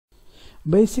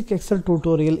Basic Excel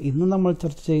tutorial ഇന്ന് നമ്മൾ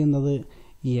ചർച്ച ചെയ്യുന്നത്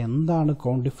എന്താണ്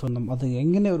കൗണ്ടിഫ് എന്നും അത്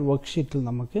എങ്ങനെ ഒരു വർക്ക്ഷീറ്റിൽ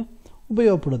നമുക്ക്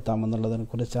ഉപയോഗപ്പെടുത്താമെന്നുള്ളതിനെ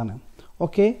കുറിച്ചാണ്.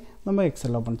 ഓക്കെ, നമ്മൾ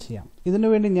എക്സൽ ഓപ്പൺ ചെയ്യാം. ഇതിനു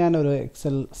വേണ്ടി ഞാനൊരു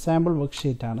എക്സൽ സാമ്പിൾ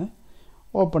വർക്ക്ഷീറ്റാണ്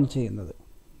ഓപ്പൺ ചെയ്യുന്നത്.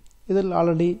 ഇതിൽ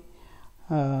ഓൾറെഡി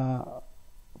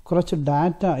കുറച്ച്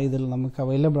ഡാറ്റ ഇതിൽ നമുക്ക്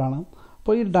അവൈലബിൾ ആണ്.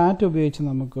 അപ്പോൾ ഈ ഡാറ്റ ഉപയോഗിച്ച്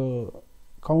നമുക്ക്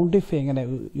കൗണ്ടിഫ് എങ്ങനെ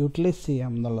യൂട്ടിലൈസ്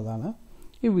ചെയ്യാം എന്നുള്ളതാണ്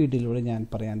ഈ വീഡിയോയിലൂടെ ഞാൻ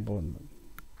പറയാൻ പോകുന്നത്.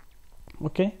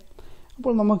 ഓക്കെ,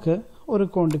 അപ്പോൾ നമുക്ക് ഒരു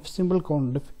സിമ്പിൾ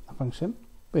കൗണ്ടിഫ് ഫംഗ്ഷൻ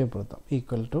ഉപയോഗപ്പെടുത്താം.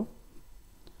 ഈക്വൽ ടു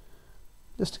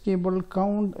ജസ്റ്റ് കീബോർഡിൽ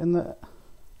കൗണ്ട് എന്ന്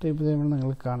ടൈപ്പ് ചെയ്യുമ്പോൾ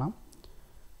നിങ്ങൾക്ക് കാണാം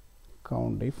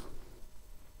കൗണ്ടിഫ്.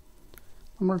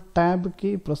 നമ്മൾ ടാബ് കീ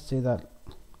പ്രസ് ചെയ്താൽ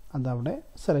അതവിടെ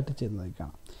സെലക്ട് ചെയ്യുന്നതായി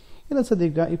കാണാം. ഇത്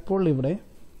ശ്രദ്ധിക്കുക, ഇപ്പോൾ ഇവിടെ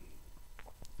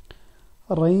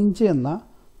റേഞ്ച് എന്ന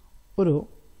ഒരു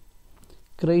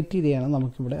ക്രൈറ്റീരിയയാണ്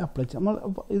നമുക്കിവിടെ അപ്ലൈ ചെയ്യാം. നമ്മൾ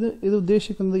ഇത്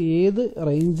ഉദ്ദേശിക്കുന്നത് ഏത്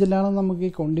റേഞ്ചിലാണ് നമുക്ക്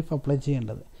ഈ കൗണ്ടിഫ് അപ്ലൈ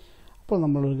ചെയ്യേണ്ടത്. അപ്പോൾ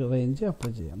നമ്മളൊരു റേഞ്ച്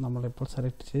അപ്ലൈ ചെയ്യാം. നമ്മളിപ്പോൾ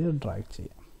സെലക്ട് ചെയ്ത് ഡ്രാഗ്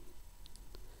ചെയ്യാം.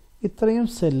 ഇത്രയും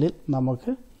സെല്ലിൽ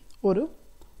നമുക്ക് ഒരു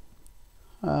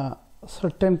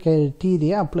സർട്ടൻ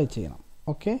ക്രൈറ്റീരിയ അപ്ലൈ ചെയ്യണം.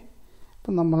 ഓക്കെ,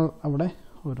 അപ്പം നമ്മൾ അവിടെ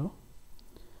ഒരു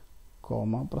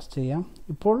കോമ പ്രസ് ചെയ്യാം.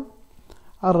 ഇപ്പോൾ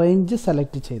ആ റേഞ്ച്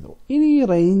സെലക്ട് ചെയ്തു. ഇനി ഈ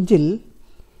റേഞ്ചിൽ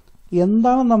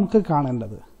എന്താണ് നമുക്ക്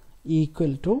കാണേണ്ടത്?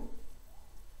 ഈക്വൽ ടു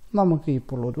നമുക്ക്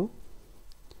ഇപ്പോൾ ഒരു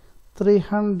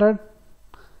 300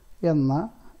 എന്ന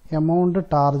എമൗണ്ട്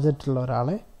ടാർഗറ്റുള്ള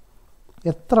ഒരാളെ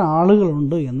എത്ര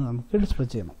ആളുകളുണ്ട് എന്ന് നമുക്ക് ഡിസ്പ്ലേ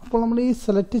ചെയ്യണം. അപ്പോൾ നമ്മൾ ഈ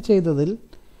സെലക്ട് ചെയ്തതിൽ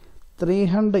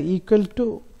 300 ഈക്വൽ ടു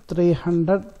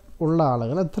 300 ഉള്ള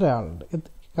ആളുകൾ എത്ര ആളുണ്ട്?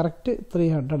 കറക്റ്റ്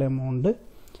 300 എമൗണ്ട്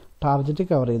ടാർഗറ്റ്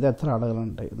കവർ ചെയ്ത് എത്ര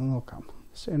ആളുകളുണ്ട് എന്ന് നോക്കാം.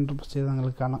 എൻ്റർ പ്രസ് ചെയ്ത്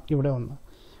നിങ്ങൾക്ക് കാണാം ഇവിടെ ഒന്ന്.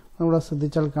 നമ്മുടെ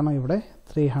ശ്രദ്ധിച്ചാൽ കാണാം ഇവിടെ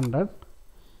 300,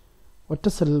 ഒറ്റ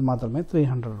സെല്ലിൽ മാത്രമേ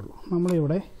 300 ഉള്ളൂ.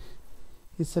 നമ്മളിവിടെ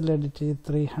ഈ സെല്ല് എഡിറ്റ് ചെയ്ത്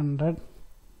 300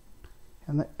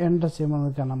 എന്ന് എൻ്റർ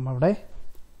ചെയ്യുമ്പോൾ കാണാം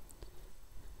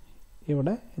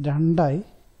ഇവിടെ 2ആയി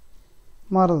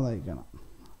മാറുന്നതായി കാണാം.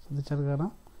 ശ്രദ്ധിച്ചാൽ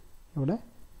കാണാം ഇവിടെ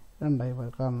 2ആയി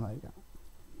കാണുന്നതായി കാണാം.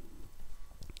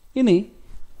 ഇനി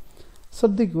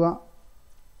ശ്രദ്ധിക്കുക,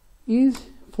 ഈ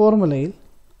ഫോർമുലയിൽ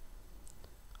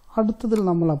അടുത്തതിൽ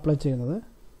നമ്മൾ അപ്ലൈ ചെയ്യുന്നത്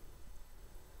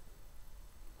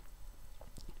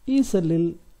ഈ സെല്ലിൽ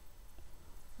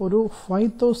ഒരു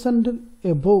 5000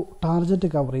 എബോവ് ടാർഗറ്റ്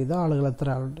കവർ ചെയ്ത ആളുകൾ എത്ര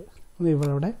ആളുണ്ട്?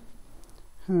 ഇവിടെ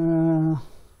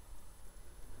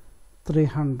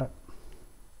 300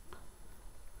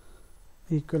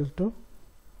 ഈക്വൽ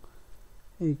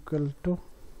ടു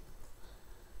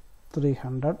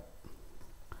 300.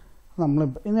 നമ്മൾ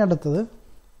ഇനി അടുത്തത്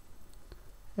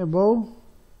എബോവ്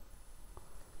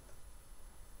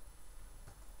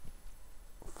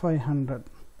 500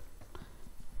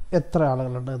 എത്ര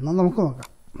ആളുകളുണ്ട് എന്ന് നമുക്ക് നോക്കാം.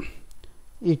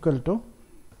 Equal to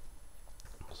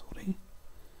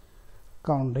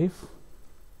കൗണ്ടിഫ്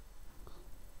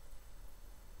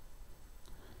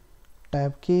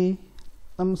tab key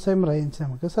same range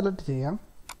നമുക്ക് സെലക്ട് ചെയ്യാം.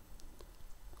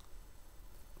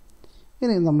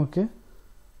 ഇനി നമുക്ക്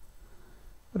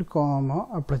ഒരു കോമ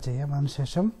അപ്ലൈ ചെയ്യാം.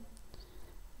 അതിനുശേഷം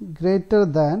ഗ്രേറ്റർ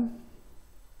ദാൻ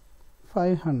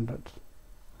 500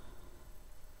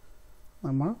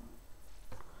 നമ്മൾ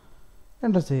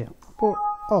എൻ്റർ ചെയ്യാം. അപ്പോൾ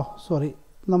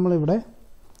നമ്മളിവിടെ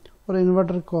ഒരു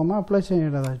ഇൻവെർട്ടർ കോമ അപ്ലൈ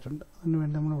ചെയ്യേണ്ടതായിട്ടുണ്ട്.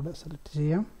 അതിനുവേണ്ടി നമ്മളിവിടെ സെലക്ട്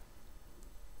ചെയ്യാം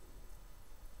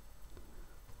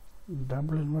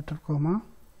ഡബിൾ ഇൻവെർട്ടർ കോമ.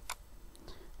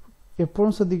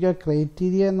 എപ്പോഴും ശ്രദ്ധിക്കുക,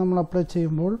 ക്രൈറ്റീരിയ നമ്മൾ അപ്ലൈ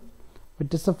ചെയ്യുമ്പോൾ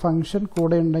വ്യത്യസ്ത ഫംഗ്ഷൻ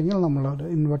കൂടെ ഉണ്ടെങ്കിൽ നമ്മളൊരു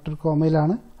ഇൻവെർട്ടർ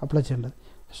കോമയിലാണ് അപ്ലൈ ചെയ്യേണ്ടത്.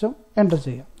 ശേഷം എൻ്റർ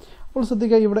ചെയ്യാം. അപ്പോൾ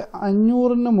ശ്രദ്ധിക്കുക, ഇവിടെ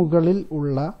 500-ന് മുകളിൽ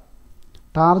ഉള്ള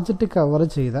ടാർഗറ്റ് കവർ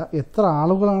ചെയ്ത എത്ര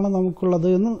ആളുകളാണ് നമുക്കുള്ളത്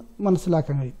എന്ന്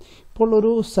മനസ്സിലാക്കാൻ കഴിയും. ഇപ്പോൾ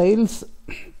ഒരു സെയിൽസ്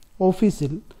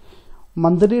ഓഫീസിൽ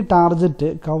മന്ത്ലി ടാർഗറ്റ്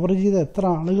കവർ ചെയ്ത എത്ര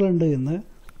ആളുകളുണ്ട് എന്ന്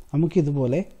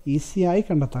നമുക്കിതുപോലെ ഈസിയായി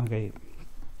കണ്ടെത്താൻ കഴിയും.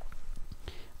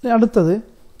 അടുത്തത്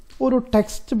ഒരു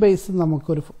ടെക്സ്റ്റ് ബേസ്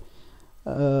നമുക്കൊരു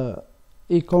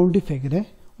ഈ കൗണ്ടിഫ് എങ്ങനെ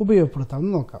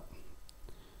ഉപയോഗപ്പെടുത്താമെന്ന് നോക്കാം.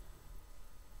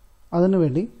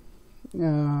 അതിനുവേണ്ടി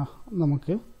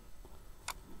നമുക്ക്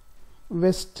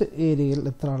വെസ്റ്റ് ഏരിയയിൽ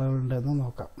എത്ര ആളുകളുണ്ട് എന്ന്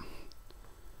നോക്കാം.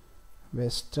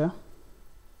 വെസ്റ്റ്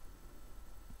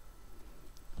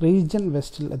റീജിയൻ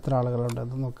വെസ്റ്റിൽ എത്ര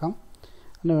ആളുകളുണ്ടെന്ന് നോക്കാം.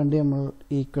 അതിനുവേണ്ടി നമ്മൾ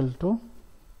ഈക്വൽ ടു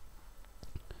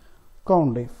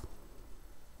കൗണ്ടിഫ്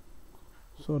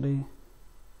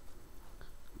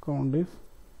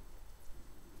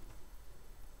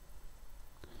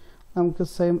നമുക്ക്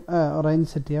സെയിം റേഞ്ച്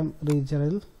സെറ്റ് ചെയ്യാം.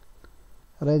 റീജിയനിൽ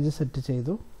റേഞ്ച് സെറ്റ്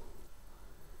ചെയ്തു.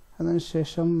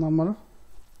 അതിനുശേഷം നമ്മൾ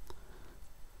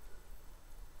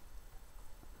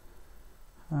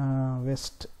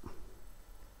വെസ്റ്റ്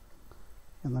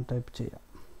എന്ന് ടൈപ്പ് ചെയ്യാം.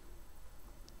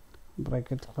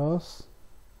 Bracket close.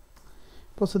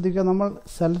 അപ്പോൾ ശ്രദ്ധിക്കുക, നമ്മൾ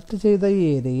സെലക്ട് ചെയ്ത ഈ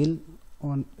ഏരിയയിൽ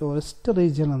വെസ്റ്റ്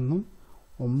റീജിയനിൽ നിന്നും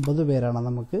 9 പേരാണ്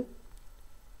നമുക്ക്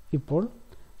ഇപ്പോൾ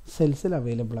സെൽസിൽ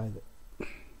അവൈലബിൾ ആയത്.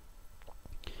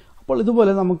 അപ്പോൾ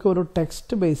ഇതുപോലെ നമുക്ക് ഒരു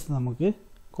ടെക്സ്റ്റ് ബേസ് നമുക്ക്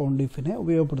കോണ്ടിഫിനെ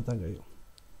ഉപയോഗപ്പെടുത്താൻ കഴിയും.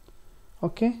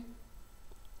 ഓക്കെ,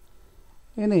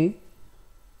 ഇനി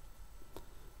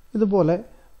ഇതുപോലെ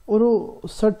ഒരു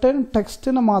സർട്ടൻ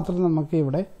ടെക്സ്റ്റിനെ മാത്രം നമുക്ക്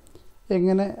ഇവിടെ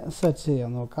എങ്ങനെ സെർച്ച്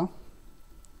ചെയ്യാൻ നോക്കാം.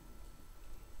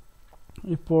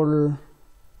 ഇപ്പോൾ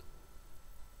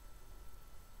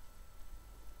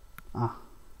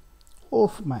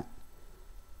ഹോഫ്മാൻ,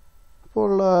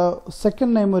 അപ്പോൾ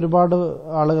സെക്കൻഡ് നെയിം ഒരുപാട്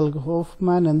ആളുകൾക്ക്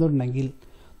ഹോഫ്മാൻ എന്നുണ്ടെങ്കിൽ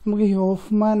നമുക്ക് ഈ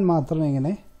ഹോഫ്മാൻ മാത്രം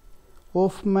എങ്ങനെ,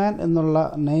 ഹോഫ്മാൻ എന്നുള്ള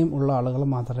നെയിം ഉള്ള ആളുകൾ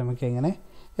മാത്രമേ നമുക്ക് എങ്ങനെ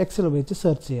എക്സൽ ഉപയോഗിച്ച്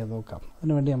സെർച്ച് ചെയ്യാൻ നോക്കാം.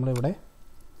 അതിനുവേണ്ടി നമ്മളിവിടെ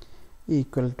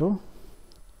ഈക്വൽ ടു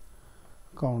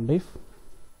കൗണ്ടിഫ്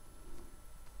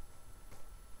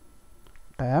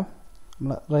ടാബ്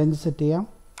നമ്മൾ റേഞ്ച് സെറ്റ് ചെയ്യാം.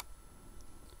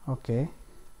 ഓക്കെ,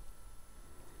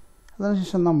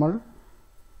 അതിനുശേഷം നമ്മൾ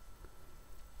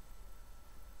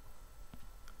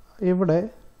ഇവിടെ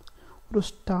ഒരു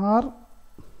സ്റ്റാർ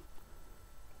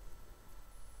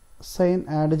സൈൻ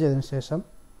ആഡ് ചെയ്തതിന് ശേഷം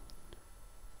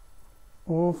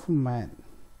ഓഫ് മാൻ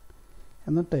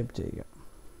എന്ന് ടൈപ്പ് ചെയ്യുക,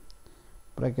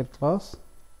 ബ്രാക്കറ്റ് ക്ലോസ്.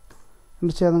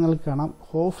 എന്നിട്ട് ചെയ്യാൻ നിങ്ങൾക്ക് കാണാം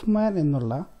ഹോഫ്മാൻ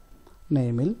എന്നുള്ള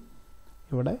നെയിമിൽ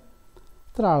ഇവിടെ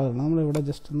ഇത്ര ആളുകൾ. നമ്മളിവിടെ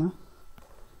ജസ്റ്റ് ഒന്ന്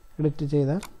എഡിറ്റ്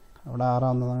ചെയ്താൽ അവിടെ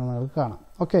 6 നിങ്ങൾക്ക് കാണാം.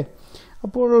 ഓക്കെ,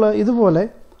 അപ്പോൾ ഇതുപോലെ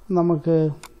നമുക്ക്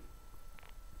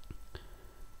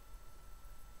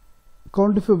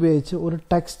കോണ്ടിഫ് ഉപയോഗിച്ച് ഒരു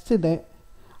ടെക്സ്റ്റിനെ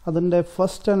അതിൻ്റെ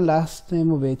ഫസ്റ്റ് ആൻഡ് ലാസ്റ്റ് നെയിം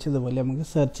ഉപയോഗിച്ച് ഇതുപോലെ നമുക്ക്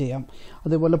സെർച്ച് ചെയ്യാം.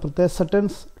 അതേപോലെ പ്രത്യേക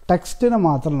സെർട്ടൻസ് ടെക്സ്റ്റിനെ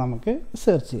മാത്രം നമുക്ക്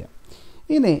സെർച്ച് ചെയ്യാം.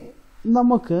 ഇനി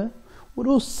നമുക്ക്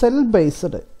ഒരു സെൽ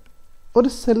ബേസ്ഡ്, ഒരു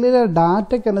സെല്ലിലെ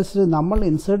ഡാറ്റയ്ക്കനുസരിച്ച് നമ്മൾ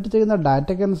ഇൻസേർട്ട് ചെയ്യുന്ന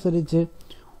ഡാറ്റയ്ക്കനുസരിച്ച്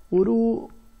ഒരു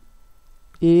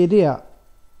ഏരിയ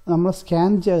നമ്മൾ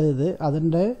സ്കാൻ ചെയ്ത്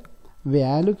അതിൻ്റെ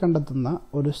വാല്യൂ കണ്ടെത്തുന്ന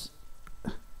ഒരു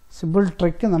സിമ്പിൾ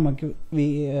ട്രിക്ക് നമുക്ക്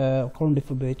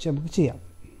കോണ്ടിഫ് ഉപയോഗിച്ച് നമുക്ക് ചെയ്യാം.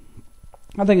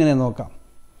 അതെങ്ങനെ നോക്കാം.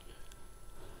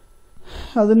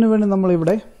 അതിനു വേണ്ടി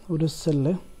നമ്മളിവിടെ ഒരു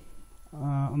സെല്ല്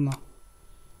ഒന്ന്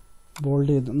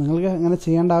ബോൾഡ് ചെയ്തു. നിങ്ങൾക്ക് അങ്ങനെ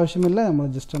ചെയ്യേണ്ട ആവശ്യമില്ല, നമ്മൾ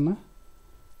ജസ്റ്റ് ഒന്ന്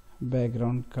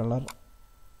ബാക്ക്ഗ്രൗണ്ട് കളർ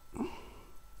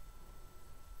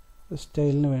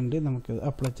സ്റ്റൈലിന് വേണ്ടി നമുക്ക്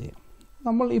അപ്ലൈ ചെയ്യാം.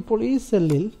 നമ്മൾ ഇപ്പോൾ ഈ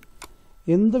സെല്ലിൽ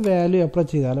എന്ത് വാല്യൂ അപ്ലൈ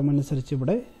ചെയ്താലും അനുസരിച്ച്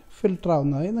ഇവിടെ ഫിൽട്ടർ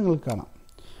ആവുന്നതായി നിങ്ങൾക്ക് കാണാം.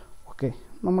 ഓക്കെ,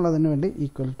 നമ്മളതിനു വേണ്ടി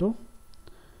ഈക്വൽ ടു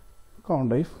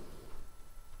കൗണ്ടിഫ്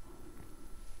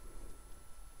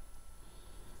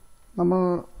നമ്മൾ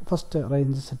ഫസ്റ്റ്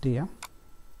റേഞ്ച് സെറ്റ് ചെയ്യാം.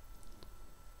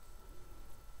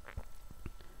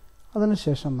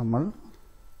 അതിനുശേഷം നമ്മൾ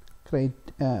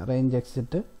റേഞ്ച്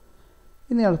എക്സിറ്റ്.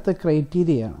 ഇനി അടുത്ത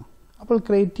ക്രൈറ്റീരിയയാണ്. അപ്പോൾ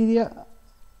ക്രൈറ്റീരിയ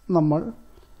നമ്മൾ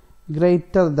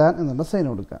ഗ്രേറ്റർ ദാൻ എന്നുള്ള സൈൻ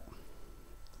കൊടുക്കാം.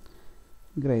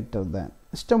 ഗ്രേറ്റർ ദാൻ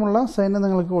ഇഷ്ടമുള്ള സൈന്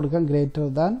നിങ്ങൾക്ക് കൊടുക്കാം. Greater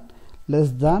than,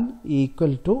 less than,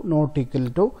 equal to, not equal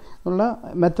to എന്നുള്ള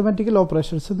മാത്തമാറ്റിക്കൽ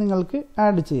ഓപ്പറേഷൻസ് നിങ്ങൾക്ക്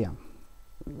ആഡ് ചെയ്യാം.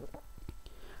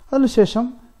 അതിനുശേഷം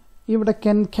ഇവിടെ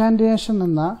കൺകാറ്റനേഷൻ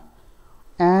എന്ന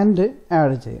ആൻഡ്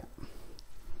ആഡ് ചെയ്യാം.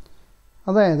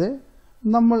 അതായത്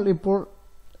നമ്മൾ ഇപ്പോൾ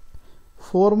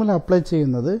ഫോർമുല അപ്ലൈ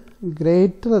ചെയ്യുന്നത്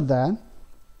ഗ്രേറ്റർ ദാൻ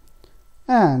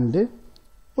ആൻഡ്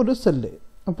ഒരു സെല്ല്.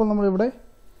 അപ്പോൾ നമ്മളിവിടെ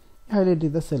ഹൈലൈറ്റ്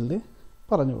ചെയ്ത സെല്ല്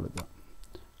പറഞ്ഞു കൊടുക്കുക.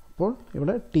 അപ്പോൾ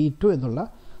ഇവിടെ T2 എന്നുള്ള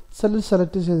സെല്ലിൽ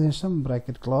സെലക്ട് ചെയ്തതിനു ശേഷം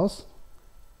ബ്രാക്കറ്റ് ക്ലോസ്,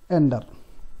 എൻ്റർ.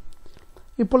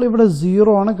 ഇപ്പോൾ ഇവിടെ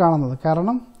 0 ആണ് കാണുന്നത്,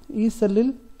 കാരണം ഈ സെല്ലിൽ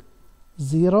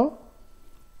 0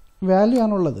 വാല്യൂ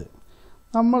ആണുള്ളത്.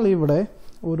 നമ്മൾ ഇവിടെ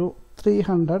ഒരു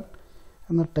 300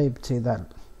 എന്ന് ടൈപ്പ് ചെയ്താൽ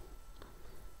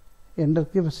എൻ്റർ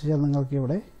കീ പ്രസ് ചെയ്താൽ നിങ്ങൾക്ക്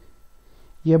ഇവിടെ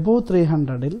എബോവ്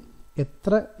 300ൽ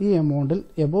എത്ര, ഈ എമൗണ്ടിൽ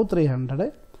എബോവ് 300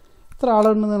 എത്ര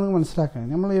ആളുണ്ടെന്ന് നിങ്ങൾക്ക് മനസ്സിലാക്കാൻ.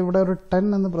 നമ്മൾ ഇവിടെ ഒരു 10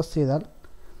 എന്ന് പ്രസ് ചെയ്താൽ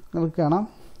നിങ്ങൾക്ക് കാണാം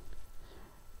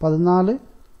 14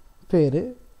 പേര്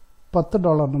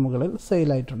 $10 മുകളിൽ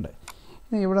സെയിലായിട്ടുണ്ട്.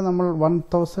 ഇനി ഇവിടെ നമ്മൾ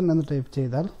 1000 എന്ന് ടൈപ്പ്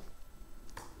ചെയ്താൽ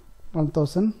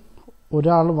 1000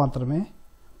 ഒരാൾ മാത്രമേ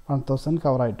 1000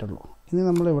 കവറായിട്ടുള്ളൂ. ഇനി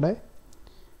നമ്മളിവിടെ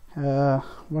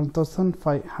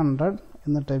 1500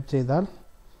 എന്ന് ടൈപ്പ് ചെയ്താൽ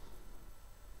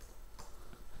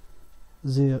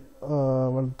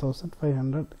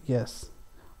 1500 യെസ്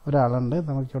ഒരാളുണ്ട്.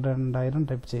 നമുക്കിവിടെ 2000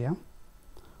 ടൈപ്പ് ചെയ്യാം.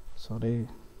 സോറി,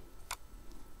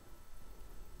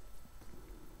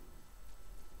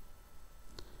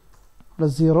 ഇവിടെ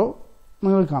 0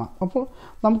 നിങ്ങൾ കാണാം. അപ്പോൾ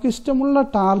നമുക്ക് ഇഷ്ടമുള്ള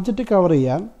ടാർഗറ്റ് കവർ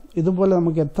ചെയ്യാൻ ഇതുപോലെ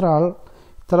നമുക്ക് എത്ര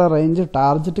റേഞ്ച്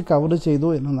ടാർഗറ്റ് കവർ ചെയ്തു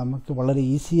എന്ന് നമുക്ക് വളരെ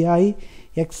ഈസിയായി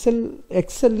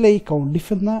എക്സലിലെ ഈ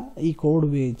കൗണ്ടിഫ് എന്ന ഈ കോഡ്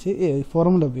ഉപയോഗിച്ച്,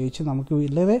 ഫോർമുല ഉപയോഗിച്ച് നമുക്ക്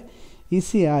വളരെ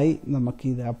ഈസിയായി നമുക്ക്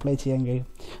ഇത് അപ്ലൈ ചെയ്യാൻ കഴിയും.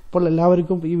 അപ്പോൾ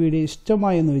എല്ലാവർക്കും ഈ വീഡിയോ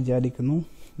ഇഷ്ടമായി എന്ന് വിചാരിക്കുന്നു.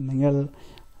 നിങ്ങൾ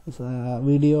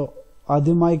വീഡിയോ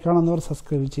ആദ്യമായി കാണുന്നവർ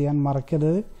സബ്സ്ക്രൈബ് ചെയ്യാൻ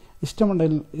മറക്കരുത്.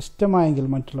 ഇഷ്ടമായെങ്കിൽ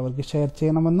മറ്റുള്ളവർക്ക് ഷെയർ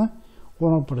ചെയ്യണമെന്ന്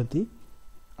ഓർമ്മപ്പെടുത്തി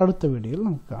അടുത്ത വീഡിയോയിൽ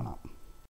നമുക്ക് കാണാം.